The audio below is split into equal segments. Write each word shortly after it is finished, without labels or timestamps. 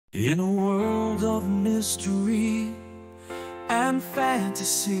In a world of mystery and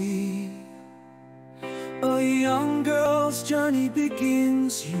fantasy, a young girl's journey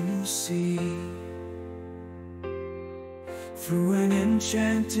begins, you see. Through an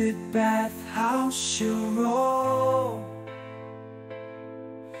enchanted bathhouse she'll roll,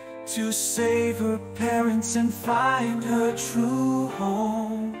 to save her parents and find her true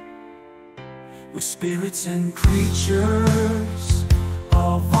home. With spirits and creatures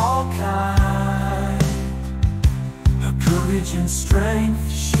of all kinds, her courage and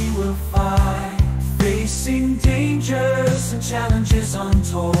strength she will find. Facing dangers and challenges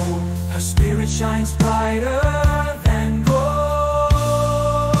untold, her spirit shines brighter than gold.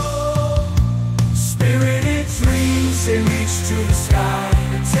 Spirited dreams, they reach to the sky,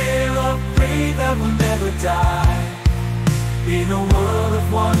 a tale of brave that will never die. In a world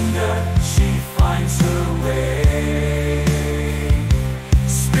of wonder, she finds her way.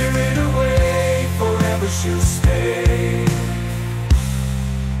 Spirit away, forever she'll stay.